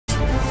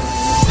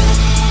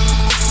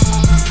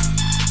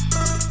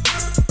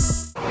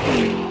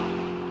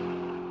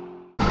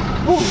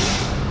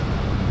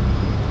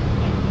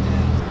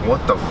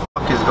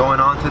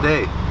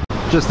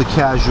Just a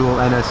casual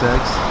NSX.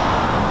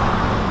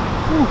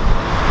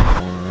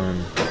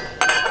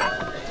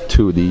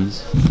 Two of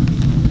these.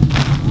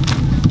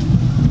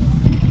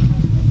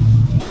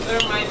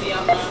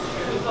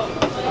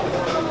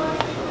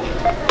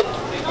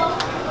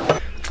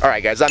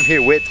 Alright guys, I'm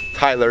here with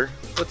Tyler.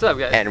 What's up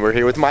guys? And we're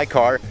here with my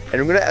car,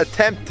 and we're gonna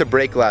attempt to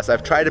break glass.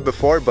 I've tried it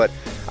before, but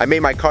I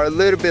made my car a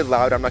little bit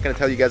loud. I'm not gonna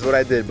tell you guys what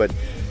I did, but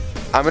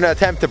I'm gonna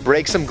attempt to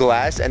break some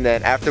glass, and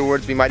then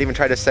afterwards we might even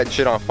try to set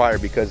shit on fire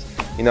because,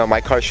 you know,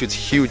 my car shoots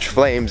huge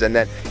flames. And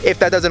then if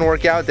that doesn't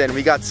work out, then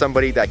we got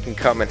somebody that can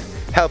come and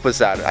help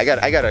us out. I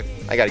got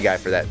a guy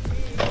for that.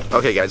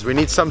 Okay guys, we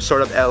need some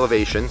sort of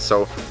elevation,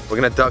 so we're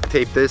gonna duct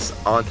tape this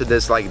onto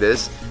this like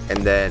this, and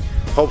then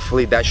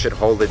hopefully that should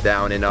hold it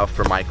down enough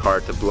for my car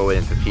to blow it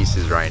into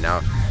pieces right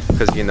now,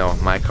 because you know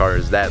my car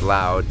is that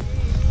loud.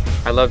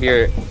 I love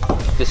your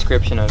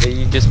description of it.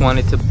 You just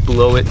wanted to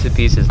blow it to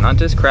pieces, not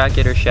just crack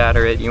it or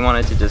shatter it. You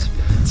wanted to just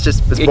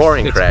it's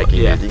boring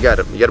cracking yeah. it. You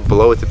gotta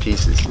blow it to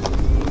pieces.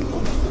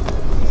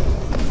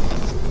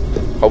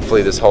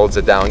 Hopefully this holds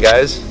it down,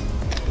 guys.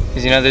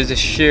 Because you know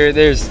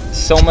there's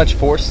so much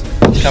force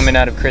coming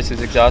out of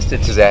Chris's exhaust.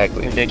 It's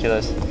exactly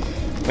ridiculous.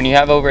 When you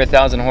have over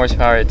 1,000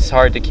 horsepower, it's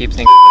hard to keep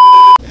things.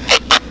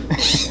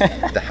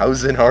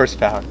 1,000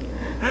 horsepower.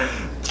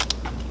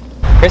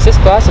 Chris, this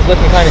glass is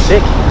looking kind of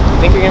thick. You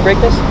think you're gonna break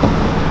this?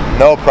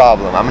 No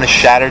problem. I'm gonna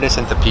shatter this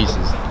into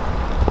pieces.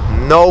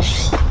 Nope,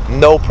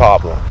 no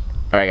problem.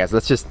 All right, guys,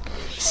 let's just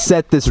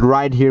set this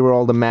right here where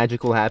all the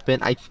magic will happen.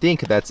 I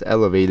think that's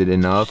elevated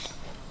enough.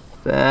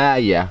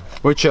 Yeah,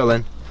 we're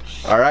chilling.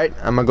 All right,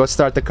 I'm gonna go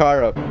start the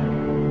car up.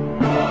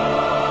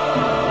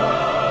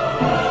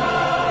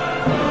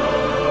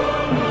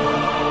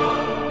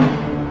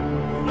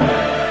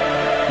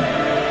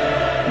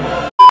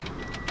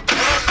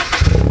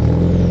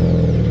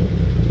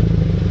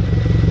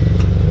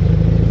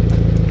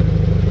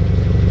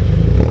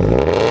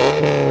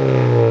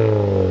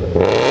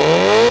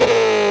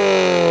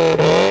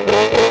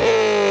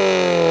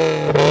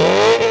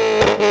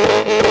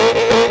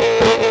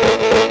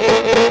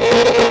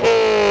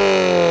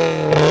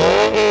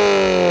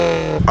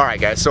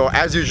 So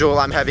as usual,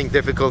 I'm having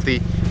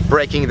difficulty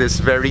breaking this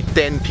very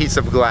thin piece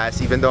of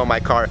glass, even though my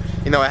car,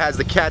 you know, it has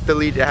the cat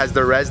delete, it has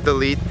the res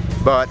delete,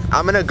 but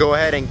I'm gonna go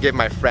ahead and give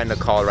my friend a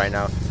call right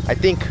now. I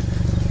think,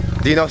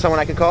 do you know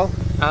someone I can call?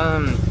 I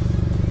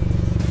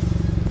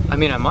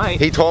mean, I might.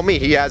 He told me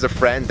he has a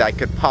friend that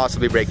could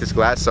possibly break this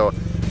glass, so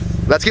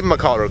let's give him a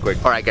call real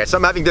quick. All right guys, so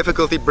I'm having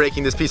difficulty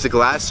breaking this piece of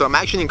glass, so I'm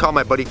actually gonna call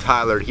my buddy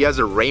Tyler. He has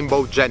a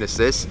Rainbow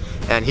Genesis,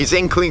 and he's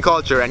in Clean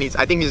Culture, and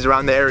I think he's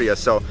around the area,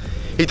 so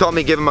he told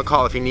me give him a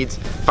call if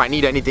I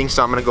need anything,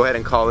 so I'm gonna go ahead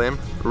and call him.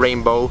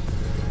 Rainbow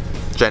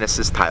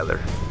Genesis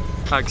Tyler.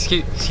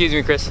 Excuse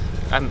me, Chris.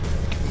 I'm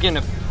getting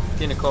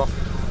a call.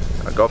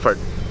 Go for it.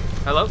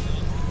 Hello?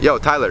 Yo,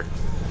 Tyler.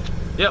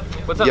 Yep,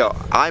 what's up? Yo,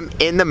 I'm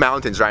in the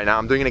mountains right now.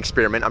 I'm doing an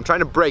experiment. I'm trying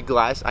to break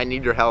glass. I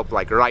need your help,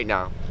 like, right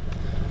now.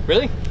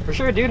 Really? For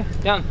sure, dude.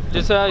 Down.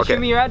 Just okay. Shoot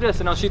me your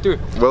address and I'll shoot through.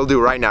 Will do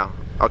right now.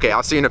 Okay,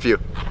 I'll see you in a few.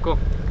 Cool.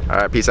 All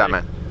right, peace out,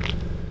 man.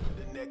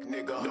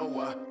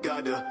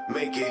 Gotta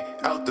make it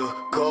out the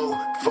cold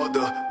for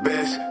the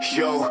best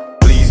show.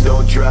 Please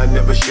don't try,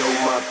 never show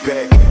my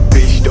back.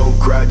 Bitch, don't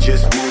cry,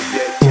 just move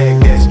that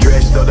tag. That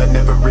stretch, thought I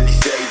never really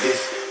say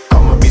this.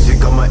 All my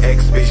music on my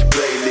ex-bitch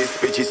playlist.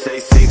 Bitches say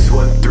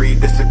 613,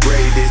 that's the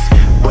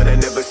greatest. But I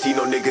never see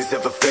no niggas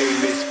ever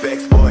famous.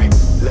 Facts boy,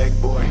 leg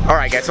boy.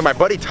 Alright guys, so my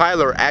buddy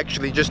Tyler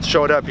actually just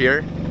showed up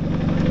here.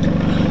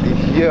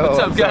 Yo, what's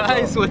up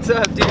guys? What's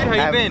up, dude?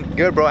 How you been?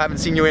 Good, bro. I haven't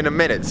seen you in a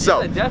minute.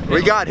 So yeah,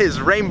 we got his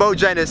Rainbow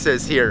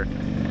Genesis here.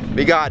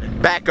 We got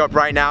backup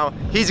right now.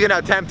 He's gonna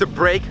attempt to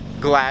break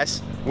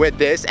glass with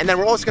this, and then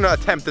we're also gonna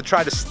attempt to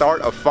try to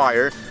start a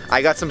fire.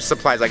 I got some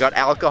supplies. I got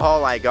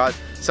alcohol, I got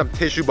some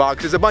tissue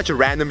boxes, a bunch of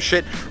random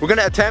shit. We're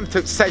gonna attempt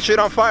to set shit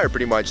on fire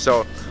pretty much.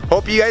 So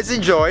hope you guys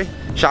enjoy.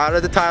 Shout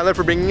out to Tyler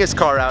for bringing his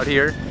car out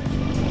here.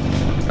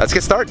 Let's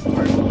get started.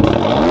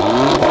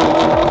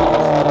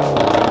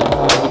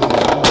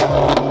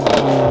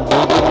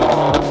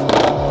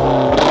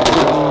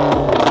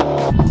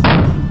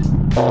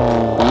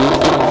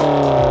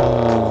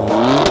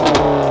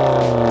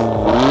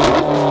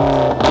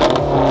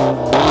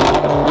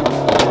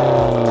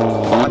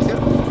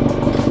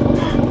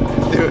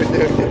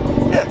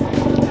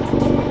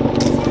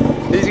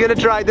 He's gonna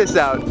try this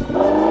out.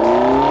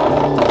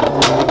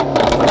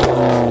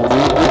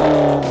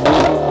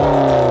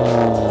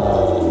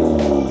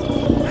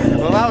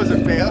 Well, that was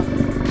a fail.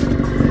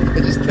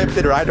 It just tipped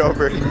it right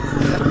over.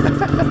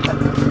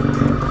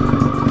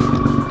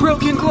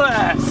 Broken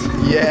glass!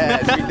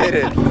 Yes, we did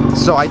it.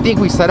 So I think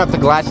we set up the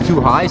glass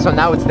too high, so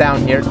now it's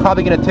down here. It's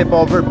probably gonna tip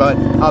over, but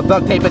I'll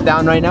duct tape it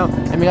down right now.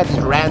 And we got this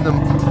random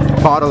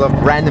bottle of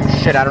random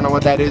shit. I don't know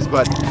what that is,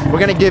 but we're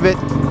gonna give it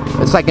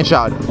a second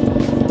shot.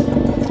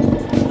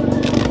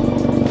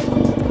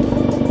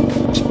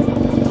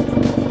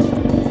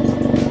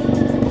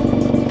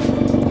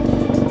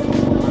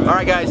 All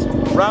right, guys,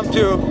 round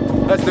two.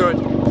 Let's do it.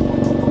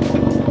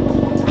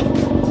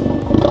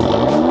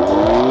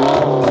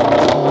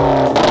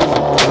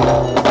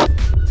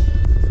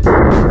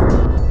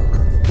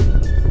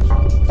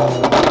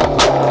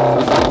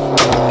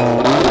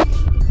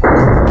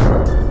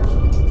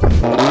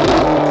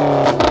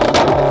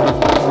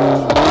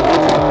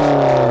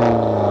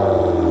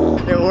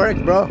 It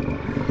worked, bro.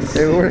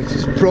 It worked.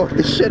 Just broke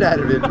the shit out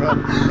of it, bro.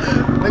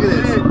 Look at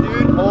this,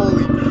 dude.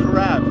 Holy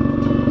crap.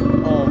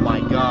 Oh my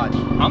god.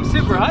 I'm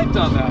super hyped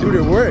on that. Dude,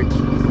 it worked.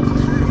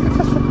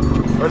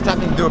 We're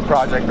attempting to do a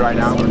project right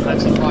now.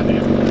 That's the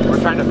project. We're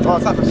trying to, well,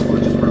 it's not for school,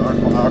 it's just for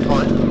our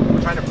fun.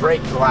 We're trying to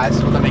break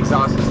glass with an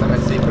exhaust system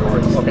and see if it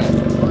works. Okay.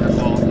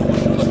 Well, I want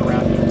you to look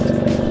around here.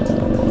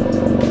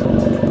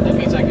 That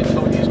means I can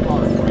tow these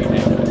cars right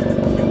now.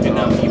 You can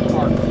be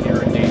parked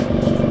here and there.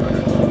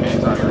 Okay,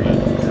 sorry. You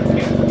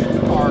can't get the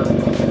car and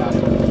get out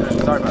of here.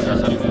 Sorry about that.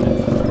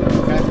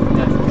 Okay?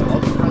 Yeah. All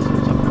the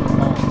presidents up there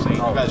calling saying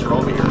you guys are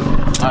over here.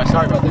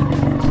 Sorry about that.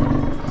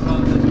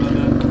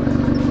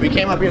 We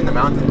came up here in the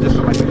mountain just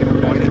so I could get a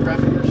You're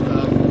grabbing your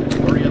stuff.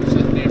 Worry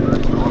upset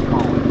neighbors. I'll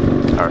call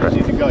it. Alright.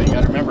 Need to go. You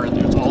got to remember,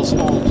 there's all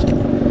stones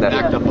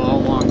backed up all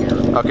along here.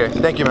 Okay,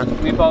 thank you, man.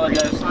 We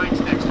apologize. Signs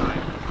next time.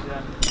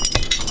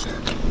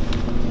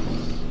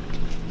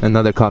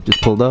 Another cop just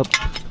pulled up.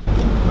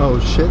 Oh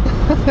shit.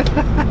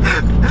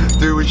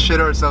 Dude, we shit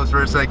ourselves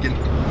for a second.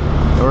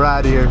 We're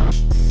out of here.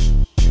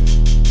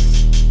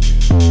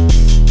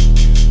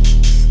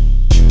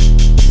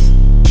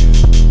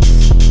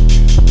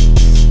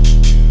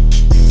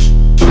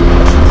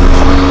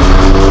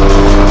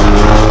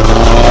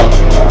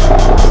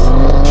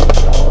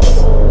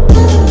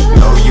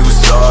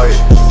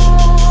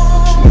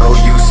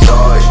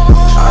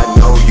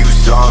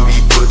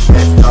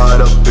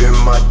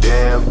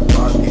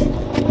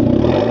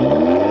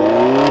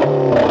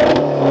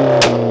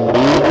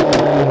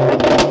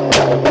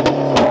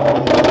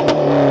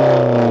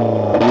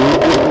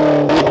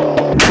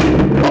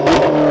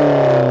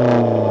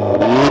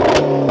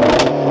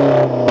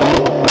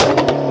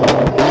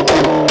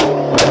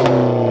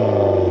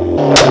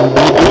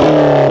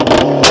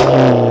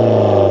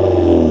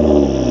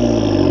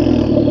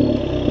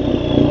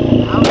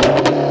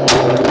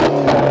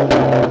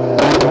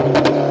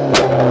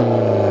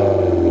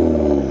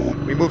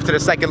 To the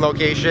second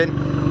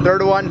location.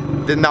 Third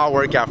one did not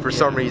work out for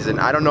some reason.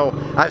 I don't know.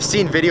 I've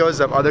seen videos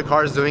of other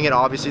cars doing it,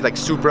 obviously, like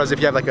Supras. If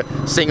you have like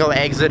a single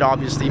exit,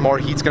 obviously more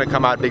heat's gonna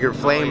come out, bigger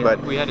flame.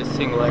 But we had a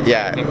single exit.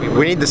 yeah, I think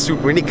we need the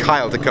Supra. We need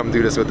Kyle to come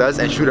do this with us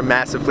and shoot a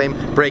massive flame,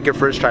 break it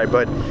first try.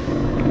 But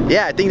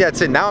yeah, I think that's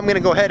it. Now I'm gonna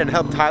go ahead and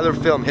help Tyler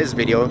film his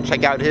video.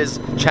 Check out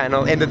his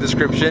channel in the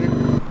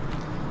description.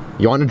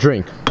 You want a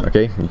drink,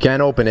 okay? You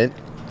can't open it.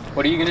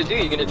 What are you gonna do?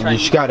 You're gonna try. You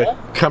just gotta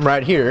come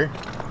right here.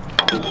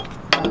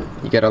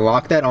 You gotta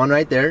lock that on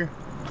right there.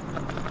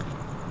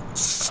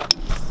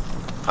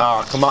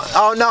 Oh, come on.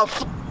 Oh, no.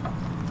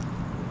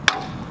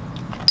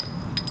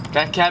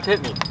 That cap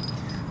hit me.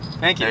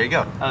 Thank you. There you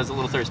go. I was a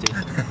little thirsty.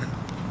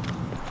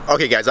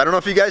 Okay, guys, I don't know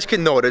if you guys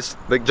can notice,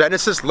 the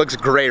Genesis looks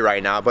gray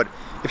right now, but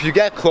if you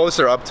get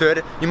closer up to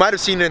it, you might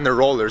have seen it in the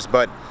rollers,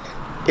 but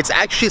it's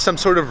actually some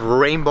sort of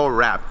rainbow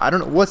wrap. I don't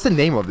know. What's the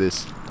name of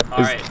this?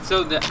 Alright,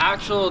 so the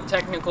actual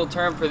technical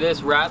term for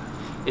this wrap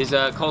is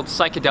called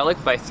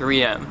Psychedelic by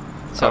 3M.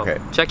 So okay,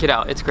 check it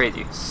out, it's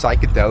crazy.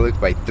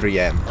 Psychedelic by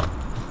 3M.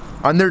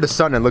 Under the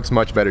sun, it looks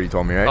much better, you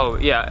told me, right? Oh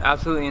yeah,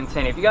 absolutely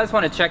insane. If you guys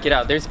want to check it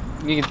out,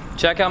 you can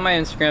check out my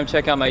Instagram,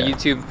 check out my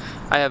YouTube.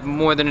 I have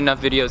more than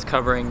enough videos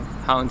covering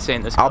how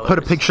insane this color I'll put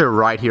a is. picture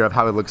right here of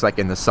how it looks like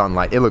in the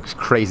sunlight. It looks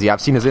crazy. I've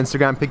seen his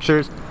Instagram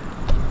pictures.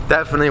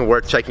 Definitely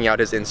worth checking out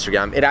his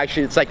Instagram.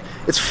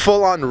 It's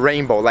full on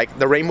rainbow. Like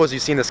the rainbows you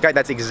see in the sky,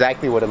 that's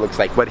exactly what it looks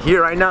like. But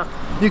here right now,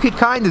 you can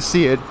kind of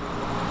see it.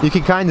 You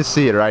can kind of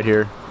see it right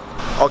here.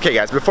 Okay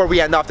guys, before we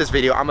end off this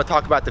video, I'm gonna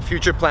talk about the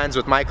future plans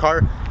with my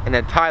car, and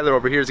then Tyler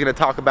over here is gonna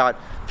talk about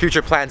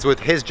future plans with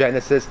his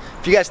Genesis.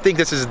 If you guys think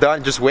this is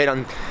done, just wait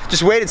and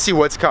see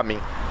what's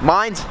coming.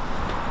 Mine's,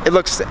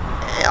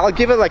 I'll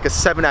give it like a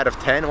 7 out of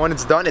 10. When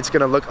it's done, it's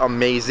gonna look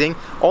amazing.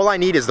 All I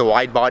need is the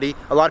wide body.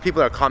 A lot of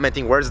people are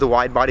commenting, where's the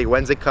wide body?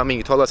 When's it coming?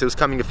 You told us it was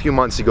coming a few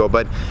months ago,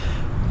 but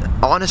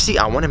honestly,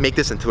 I want to make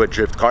this into a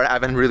drift car. I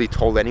haven't really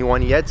told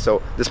anyone yet,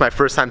 so this is my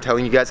first time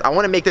telling you guys. I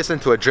want to make this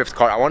into a drift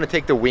car. I want to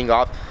take the wing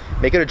off,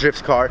 make it a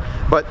drift car.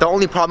 But the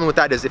only problem with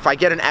that is if I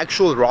get an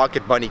actual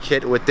Rocket Bunny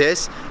kit with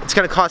this, it's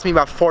going to cost me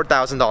about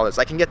 $4,000.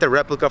 I can get the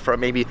replica for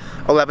maybe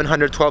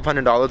 $1,100,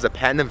 $1,200, a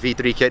Pandem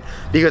V3 kit,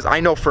 because I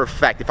know for a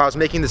fact if I was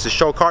making this a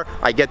show car,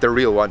 I get the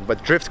real one.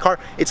 But drift car,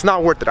 it's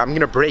not worth it. I'm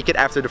going to break it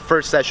after the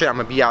first session. I'm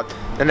going to be out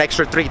an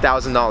extra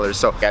 $3,000.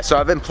 So yeah, so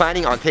I've been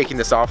planning on taking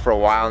this off for a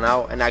while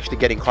now and actually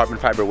getting carbon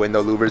fiber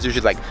window louvers.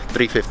 Usually like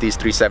 350s,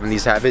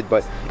 370s have it,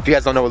 but if you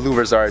guys don't know what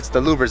louvers are, it's the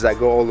louvers that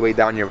go all the way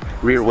down your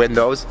rear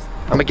windows.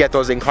 I'm gonna get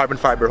those in carbon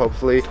fiber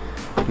hopefully.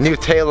 New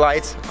tail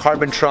lights,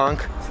 carbon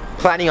trunk.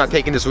 Planning on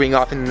taking this wing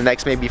off in the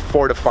next maybe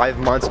 4 to 5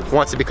 months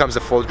once it becomes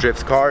a full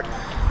drift car.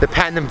 The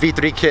Pandem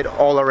V3 kit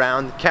all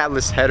around,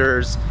 catless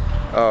headers.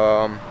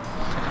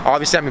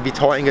 Obviously I'm gonna be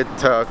towing it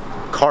to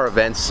car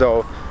events,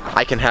 so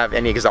I can have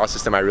any exhaust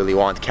system I really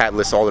want.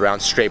 Catless all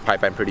around, straight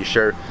pipe I'm pretty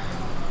sure.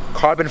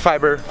 Carbon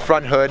fiber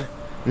front hood,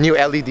 new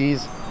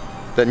LEDs,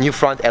 The new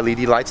front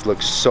LED lights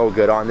look so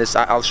good on this.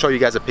 I'll show you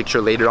guys a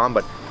picture later on,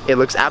 but it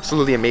looks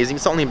absolutely amazing.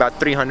 It's only about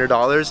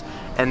 $300.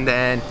 And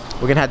then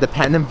we're gonna have the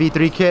Pandem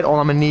V3 kit. All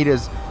I'm gonna need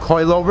is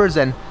coilovers,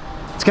 and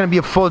it's gonna be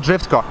a full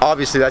drift car.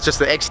 Obviously, that's just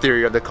the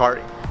exterior of the car.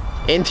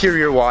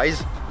 Interior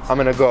wise, I'm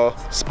gonna go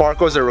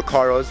Sparcos or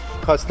Recaros,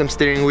 custom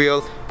steering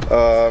wheel,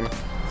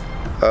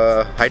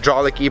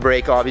 hydraulic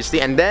e-brake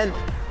obviously, and then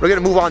we're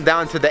gonna move on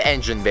down to the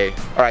engine bay.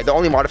 All right, the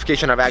only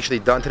modification I've actually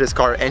done to this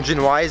car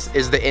engine-wise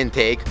is the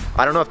intake.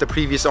 I don't know if the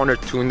previous owner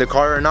tuned the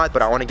car or not,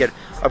 but I wanna get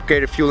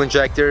upgraded fuel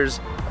injectors,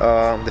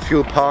 the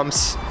fuel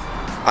pumps.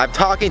 I'm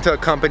talking to a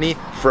company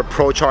for a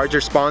Pro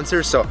Charger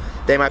sponsor, so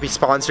they might be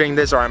sponsoring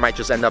this, or I might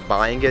just end up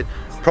buying it.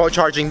 Pro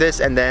charging this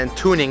and then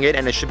tuning it,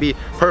 and it should be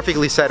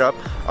perfectly set up.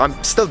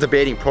 I'm still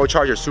debating Pro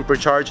Charge or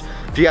Supercharge.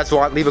 If you guys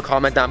want, leave a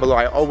comment down below.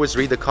 I always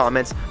read the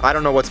comments. I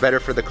don't know what's better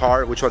for the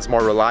car, which one's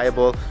more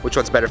reliable, which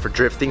one's better for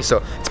drifting.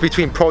 So it's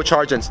between Pro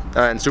Charge and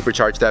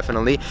Supercharge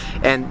definitely.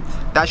 And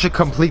that should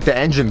complete the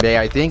engine bay,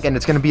 I think, and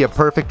it's gonna be a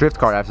perfect drift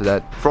car after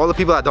that. For all the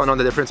people that don't know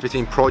the difference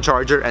between Pro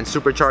Charger and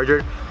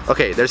Supercharger,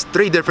 okay, there's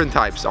 3 different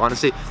types,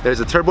 honestly. There's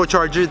a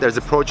turbocharger, there's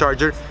a Pro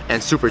Charger,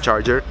 and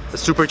Supercharger. The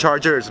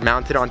Supercharger is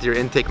mounted onto your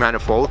intake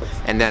manifold,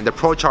 and then the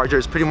Pro Charger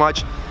is pretty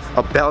much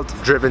a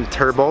belt-driven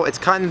turbo. It's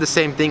kind of the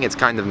same thing, it's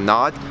kind of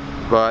not,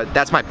 but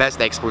that's my best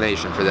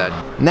explanation for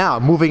that. Now,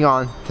 moving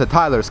on to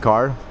Tyler's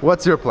car.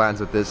 What's your plans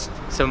with this?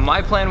 So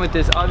my plan with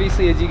this,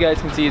 obviously, as you guys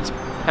can see, it's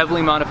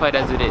heavily modified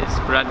as it is,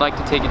 but I'd like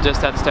to take it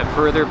just that step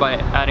further by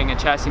adding a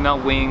chassis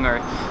mount wing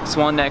or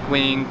swan neck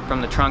wing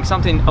from the trunk,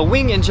 something, a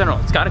wing in general.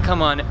 It's got to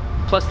come on,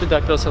 plus the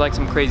duckbill, so like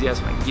some crazy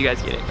ass wing. You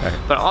guys get it. Right.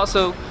 But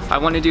also, I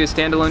want to do a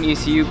standalone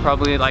ECU,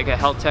 probably like a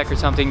Health Tech or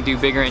something, do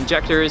bigger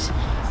injectors,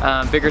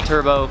 bigger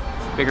turbo,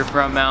 bigger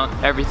front mount,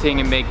 everything,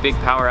 and make big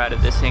power out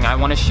of this thing. I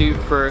want to shoot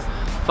for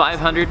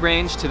 500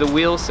 range to the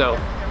wheel, so,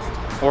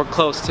 or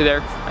close to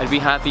there. I'd be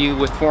happy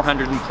with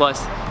 400 and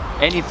plus.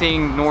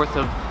 Anything north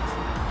of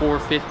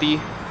 450,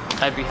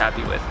 I'd be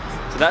happy with.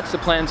 So that's the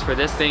plans for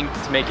this thing,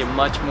 to make it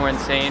much more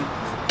insane.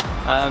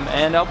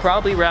 And I'll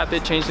probably wrap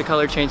it, change the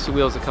color, change the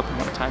wheels a couple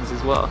more times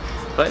as well.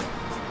 But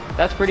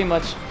that's pretty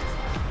much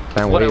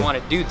what I want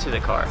to do to the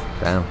car.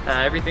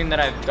 Everything that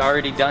I've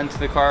already done to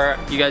the car,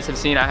 you guys have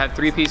seen. I have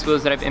 3-piece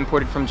wheels that I've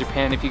imported from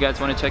Japan. If you guys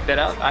want to check that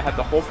out, I have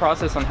the whole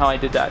process on how I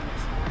did that.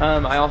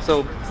 I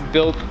also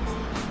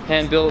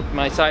hand-built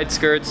my side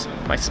skirts,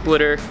 my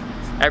splitter,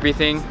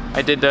 everything.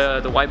 I did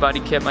the wide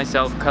body kit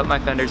myself, cut my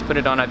fenders, put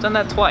it on. I've done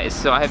that twice,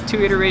 so I have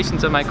 2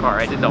 iterations of my car.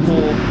 I did the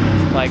whole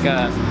like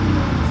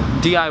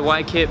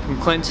DIY kit from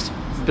Clint's,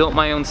 built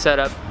my own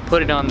setup,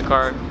 put it on the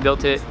car,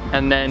 built it,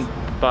 and then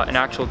bought an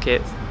actual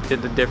kit,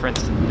 did the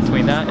difference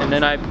between that, and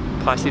then I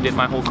plasti dipped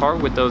my whole car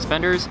with those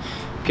fenders,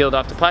 peeled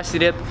off the plasti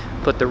dip,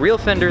 put the real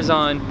fenders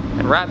on,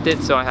 and wrapped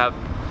it, so I have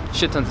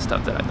shit tons of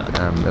stuff that I've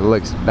done. It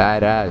looks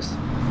badass.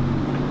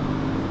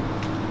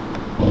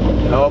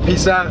 Oh,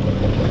 peace out.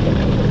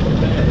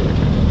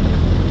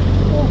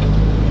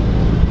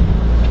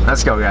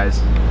 Let's go,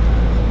 guys.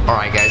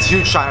 Alright guys,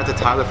 huge shout out to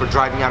Tyler for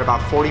driving out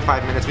about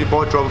 45 minutes. We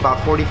both drove about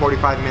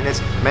 40-45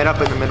 minutes, met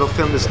up in the middle,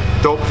 filmed this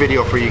dope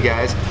video for you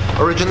guys.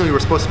 Originally we were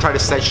supposed to try to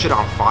set shit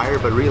on fire,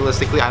 but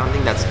realistically I don't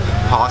think that's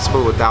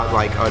possible without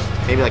like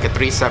maybe like a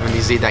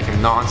 370Z that can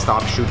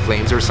non-stop shoot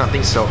flames or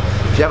something. So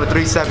if you have a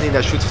 370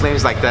 that shoots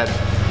flames like that,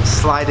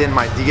 slide in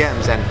my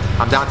DMs and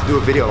I'm down to do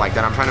a video like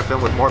that. I'm trying to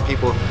film with more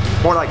people,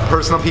 more like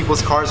personal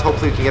people's cars.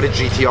 Hopefully we can get a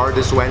GTR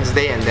this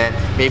Wednesday and then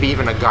maybe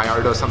even a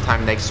Gallardo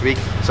sometime next week.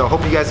 So I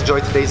hope you guys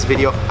enjoyed today's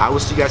video. I will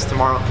see you guys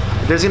tomorrow.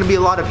 There's gonna be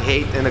a lot of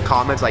hate in the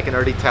comments, I can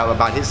already tell,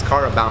 about his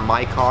car, about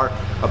my car,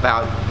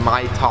 about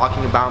my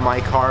talking about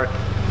my car.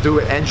 Do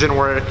engine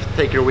work,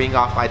 take your wing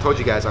off. I told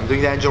you guys I'm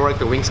doing the engine work,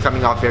 the wing's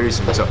coming off very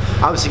soon. So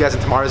I will see you guys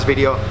in tomorrow's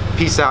video.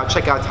 Peace out,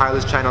 check out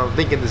Tyler's channel,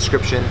 link in the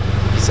description.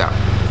 Peace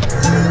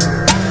out.